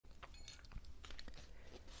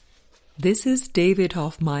This is David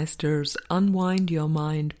Hoffmeister's Unwind Your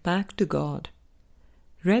Mind Back to God,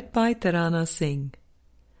 read by Tarana Singh.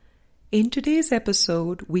 In today's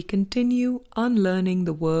episode, we continue Unlearning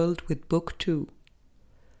the World with Book 2.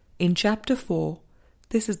 In Chapter 4,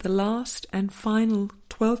 this is the last and final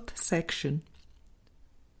 12th section.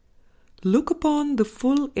 Look upon the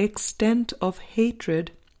full extent of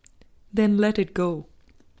hatred, then let it go.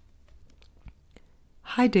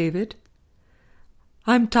 Hi, David.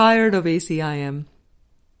 I'm tired of ACIM.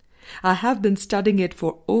 I have been studying it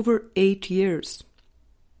for over 8 years.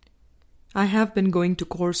 I have been going to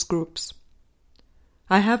course groups.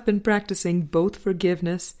 I have been practicing both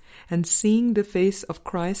forgiveness and seeing the face of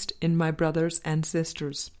Christ in my brothers and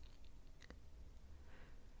sisters.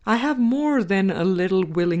 I have more than a little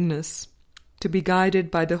willingness to be guided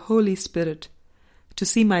by the Holy Spirit to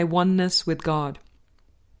see my oneness with God.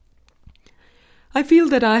 I feel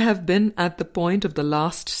that I have been at the point of the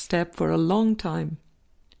last step for a long time.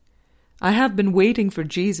 I have been waiting for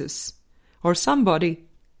Jesus or somebody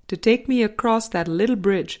to take me across that little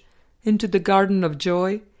bridge into the garden of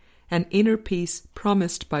joy and inner peace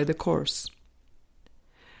promised by the Course.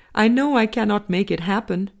 I know I cannot make it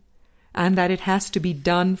happen and that it has to be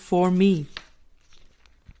done for me.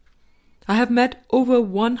 I have met over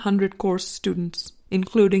 100 Course students,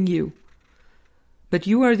 including you. But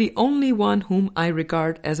you are the only one whom I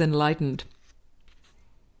regard as enlightened.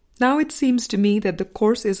 Now it seems to me that the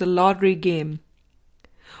Course is a lottery game.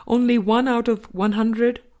 Only 1 out of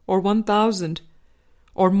 100 or 1,000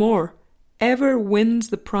 or more ever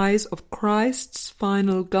wins the prize of Christ's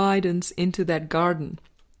final guidance into that garden.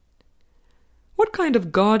 What kind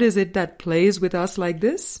of God is it that plays with us like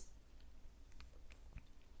this?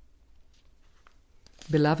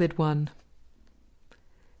 Beloved one,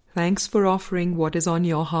 thanks for offering what is on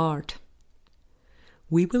your heart.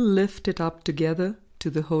 We will lift it up together to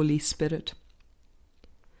the Holy Spirit.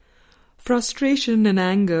 Frustration and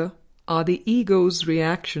anger are the ego's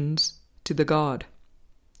reactions to the God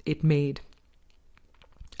it made.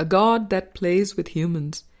 A God that plays with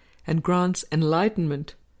humans and grants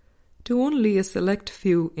enlightenment to only a select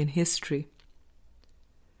few in history.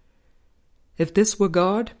 If this were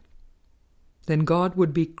God, then God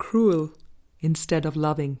would be cruel instead of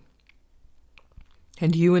loving.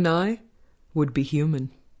 And you and I would be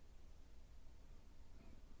human.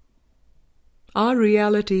 Our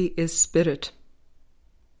reality is spirit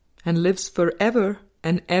and lives forever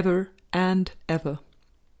and ever and ever.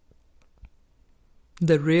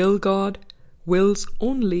 The real God wills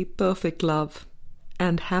only perfect love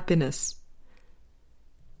and happiness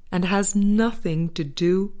and has nothing to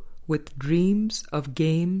do with dreams of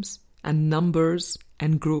games and numbers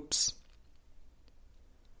and groups.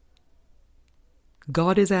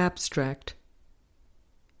 God is abstract,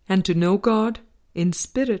 and to know God in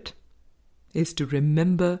spirit is to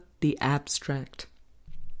remember the abstract.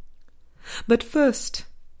 But first,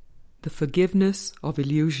 the forgiveness of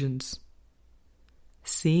illusions,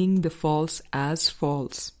 seeing the false as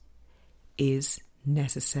false, is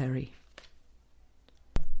necessary.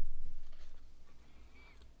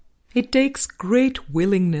 It takes great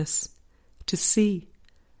willingness to see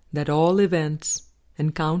that all events,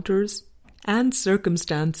 encounters, and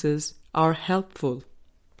circumstances are helpful.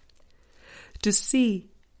 To see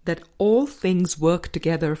that all things work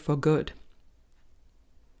together for good.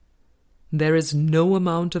 There is no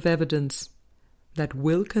amount of evidence that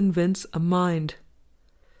will convince a mind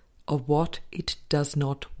of what it does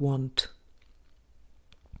not want.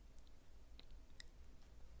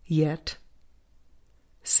 Yet,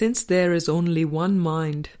 since there is only one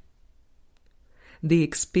mind, the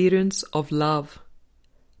experience of love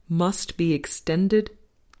must be extended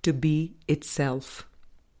to be itself.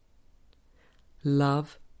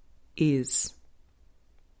 Love is.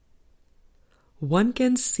 One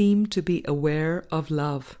can seem to be aware of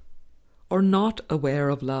love or not aware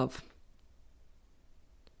of love.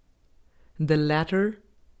 The latter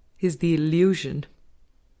is the illusion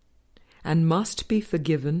and must be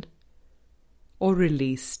forgiven or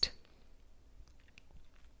released.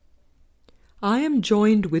 I am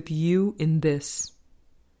joined with you in this,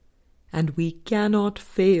 and we cannot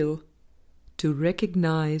fail to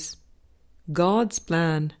recognize God's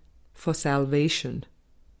plan for salvation,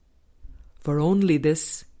 for only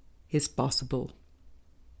this is possible.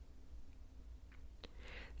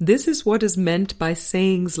 This is what is meant by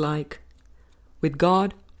sayings like, with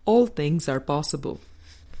God all things are possible.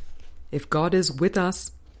 If God is with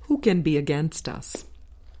us, who can be against us?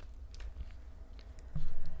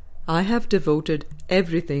 I have devoted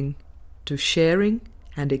everything to sharing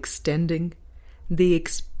and extending the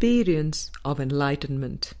experience of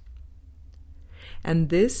enlightenment. and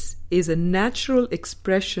this is a natural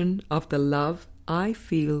expression of the love I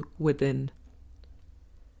feel within.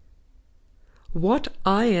 What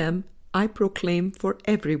I am, I proclaim for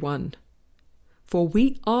everyone, for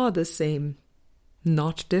we are the same,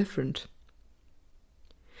 not different.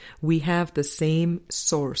 We have the same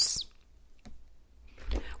source.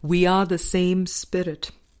 We are the same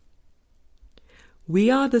spirit. We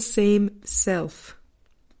are the same self.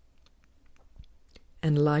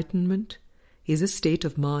 Enlightenment is a state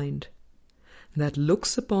of mind that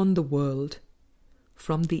looks upon the world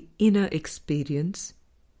from the inner experience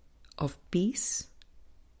of peace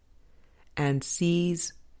and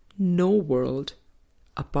sees no world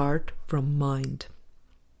apart from mind.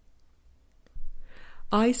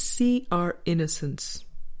 I see our innocence,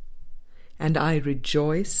 and I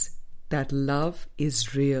rejoice that love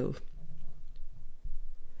is real.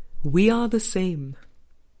 We are the same,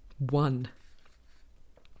 one.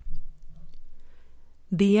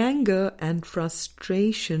 The anger and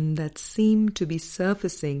frustration that seem to be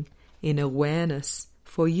surfacing in awareness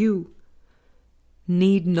for you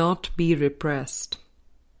need not be repressed.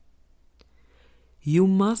 You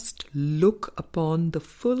must look upon the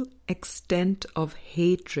full extent of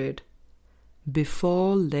hatred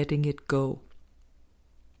before letting it go.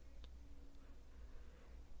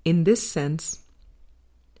 In this sense,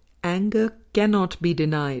 anger cannot be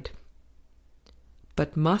denied,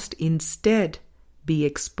 but must instead be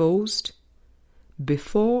exposed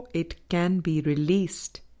before it can be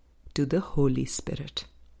released to the Holy Spirit.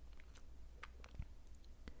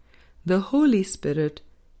 The Holy Spirit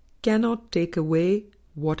cannot take away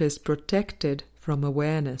what is protected from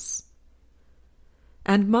awareness,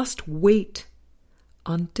 and must wait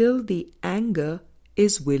until the anger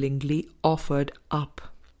is willingly offered up.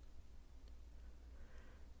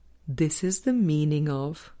 This is the meaning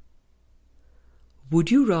of, would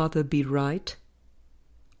you rather be right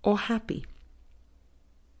or happy?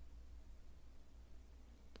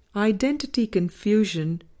 Identity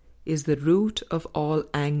confusion is the root of all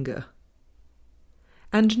anger,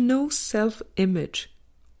 and no self-image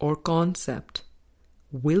or concept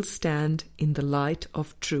will stand in the light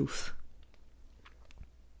of truth.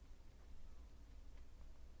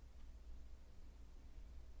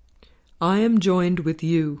 I am joined with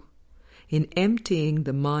you in emptying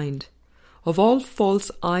the mind of all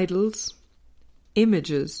false idols,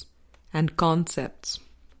 images, and concepts.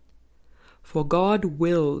 For God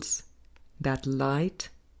wills that light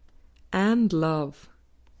and love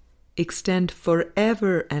extend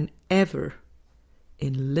forever and ever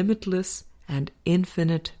in limitless and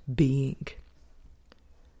infinite being.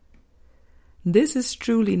 This is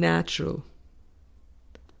truly natural.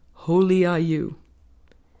 Holy are you,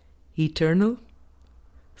 eternal,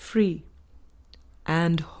 free,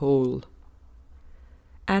 and whole,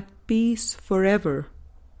 at peace forever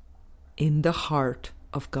in the heart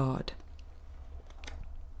of God.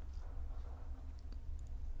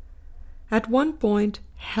 At one point,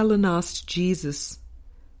 Helen asked Jesus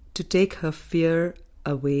to take her fear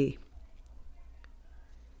away.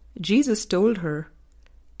 Jesus told her,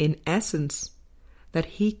 in essence, that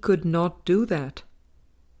he could not do that,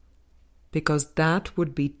 because that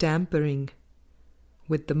would be tampering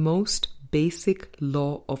with the most basic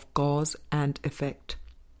law of cause and effect.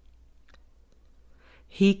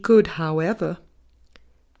 He could, however,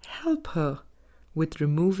 help her with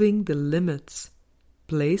removing the limits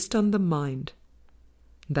placed on the mind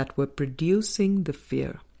that were producing the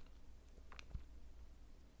fear.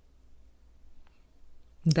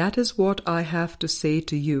 That is what I have to say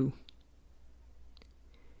to you.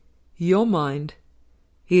 Your mind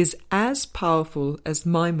is as powerful as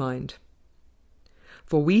my mind,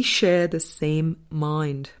 for we share the same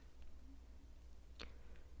mind.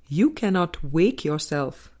 You cannot wake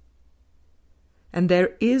yourself, and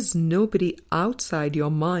there is nobody outside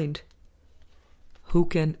your mind who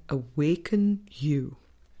can awaken you.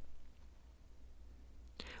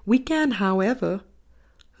 We can, however,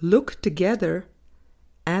 look together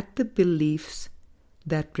at the beliefs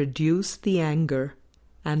that produce the anger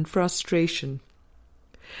and frustration,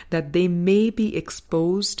 that they may be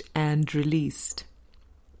exposed and released.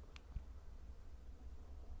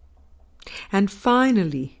 And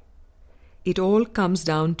finally, it all comes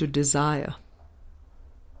down to desire.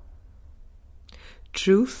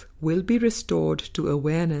 Truth will be restored to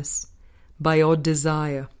awareness by your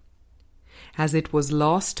desire, as it was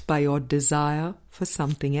lost by your desire for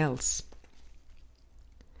something else.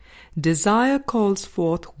 Desire calls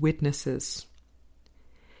forth witnesses.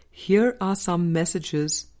 Here are some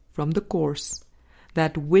messages from the Course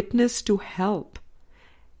that witness to help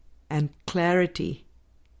and clarity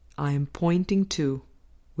I am pointing to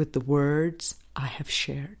with the words I have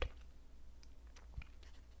shared.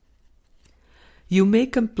 You may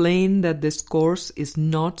complain that this course is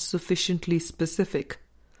not sufficiently specific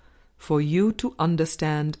for you to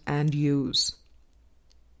understand and use.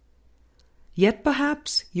 Yet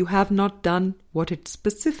perhaps you have not done what it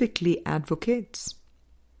specifically advocates.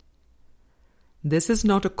 This is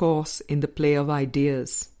not a course in the play of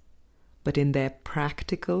ideas, but in their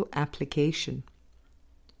practical application.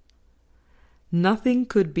 Nothing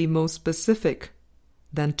could be more specific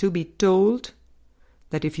than to be told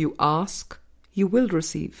that if you ask, you will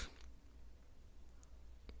receive.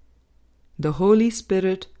 The Holy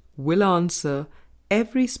Spirit will answer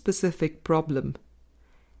every specific problem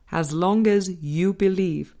as long as you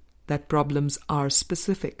believe that problems are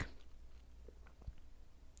specific.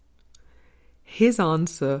 His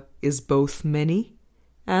answer is both many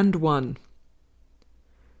and one.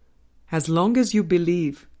 As long as you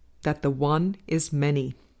believe that the one is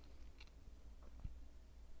many.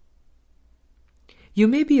 You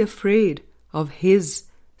may be afraid of his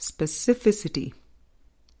specificity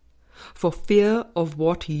for fear of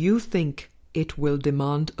what you think it will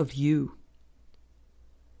demand of you.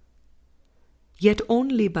 Yet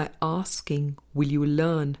only by asking will you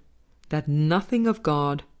learn that nothing of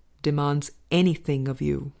God demands anything of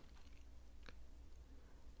you.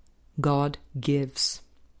 God gives.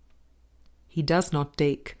 He does not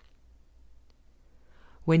take.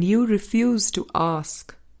 When you refuse to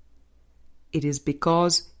ask, it is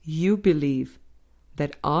because you believe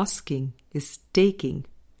that asking is taking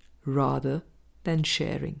rather than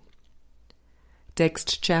sharing.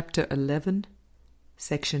 Text chapter 11,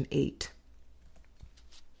 section 8.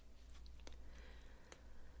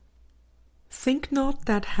 Think not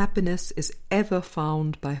that happiness is ever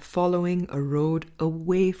found by following a road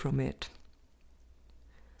away from it.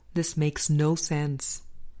 This makes no sense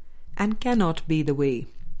and cannot be the way.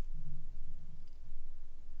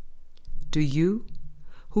 Do you,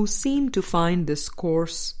 who seem to find this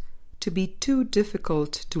course to be too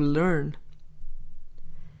difficult to learn,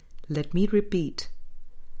 let me repeat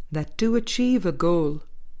that to achieve a goal,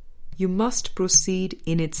 you must proceed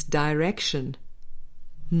in its direction,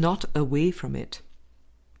 not away from it.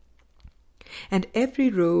 And every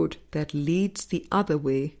road that leads the other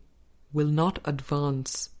way will not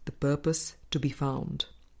advance the purpose to be found.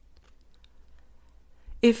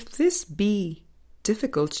 If this be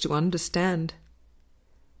difficult to understand,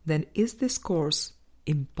 then is this course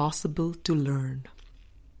impossible to learn?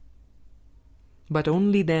 But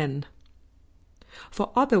only then,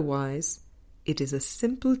 for otherwise it is a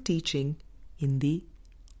simple teaching in the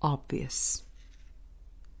obvious.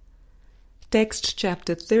 Text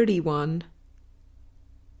chapter 31,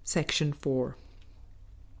 section 4.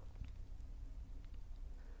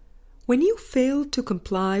 When you fail to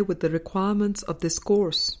comply with the requirements of this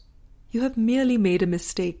course, you have merely made a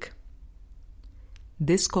mistake.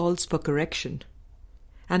 This calls for correction,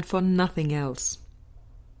 and for nothing else.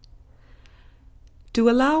 To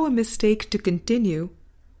allow a mistake to continue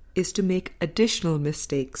is to make additional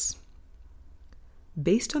mistakes,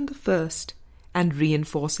 based on the first and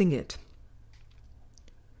reinforcing it.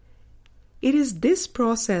 It is this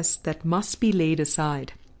process that must be laid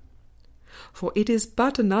aside, for it is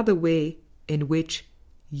but another way in which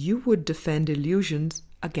you would defend illusions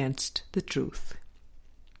against the truth.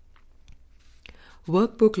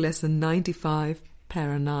 Workbook Lesson 95,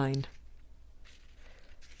 Para 9.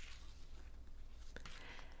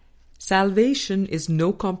 Salvation is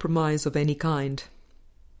no compromise of any kind.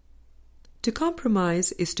 To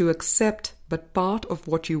compromise is to accept but part of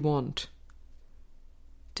what you want,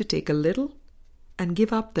 to take a little and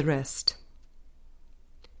give up the rest.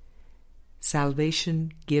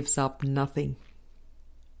 Salvation gives up nothing.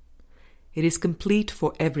 It is complete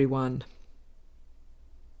for everyone.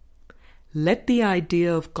 Let the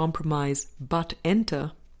idea of compromise but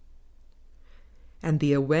enter, and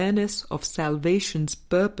the awareness of salvation's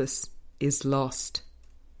purpose is lost,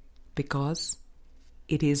 because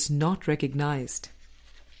it is not recognized.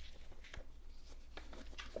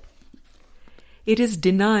 It is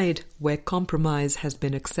denied where compromise has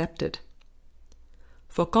been accepted.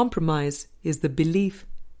 For compromise is the belief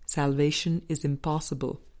salvation is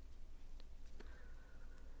impossible.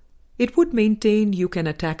 It would maintain you can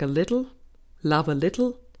attack a little, love a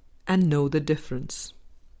little, and know the difference.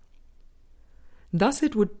 Thus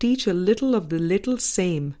it would teach a little of the little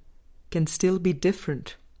same can still be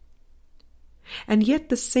different, and yet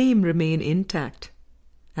the same remain intact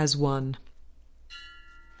as one.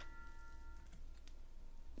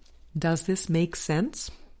 Does this make sense?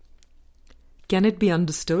 Can it be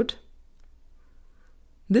understood?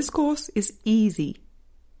 This course is easy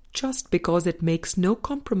just because it makes no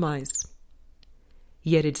compromise.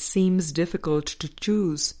 Yet it seems difficult to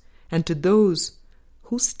choose, and to those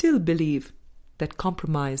who still believe that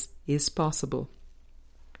compromise is possible.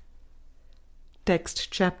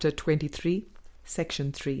 Text chapter 23,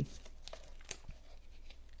 section 3.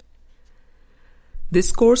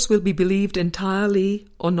 This course will be believed entirely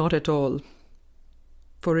or not at all,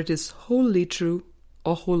 for it is wholly true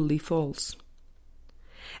or wholly false,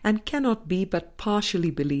 and cannot be but partially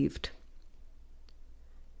believed.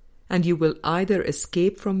 And you will either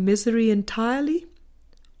escape from misery entirely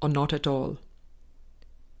or not at all.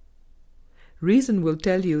 Reason will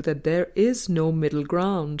tell you that there is no middle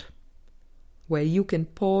ground, where you can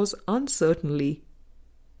pause uncertainly,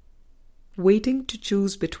 waiting to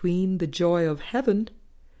choose between the joy of heaven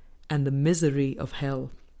and the misery of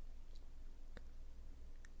hell.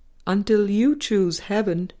 Until you choose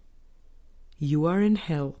heaven, you are in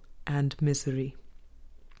hell and misery.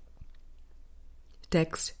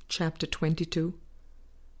 Text chapter 22,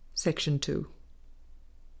 section 2.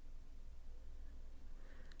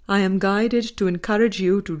 I am guided to encourage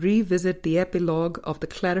you to revisit the epilogue of the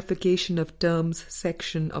clarification of terms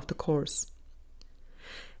section of the course,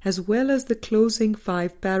 as well as the closing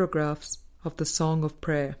 5 paragraphs of the Song of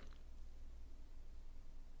Prayer.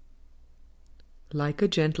 Like a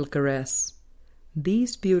gentle caress,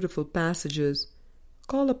 these beautiful passages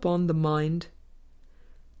call upon the mind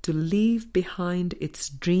to leave behind its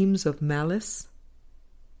dreams of malice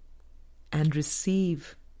and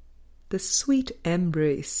receive the sweet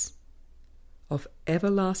embrace of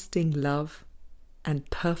everlasting love and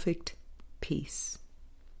perfect peace.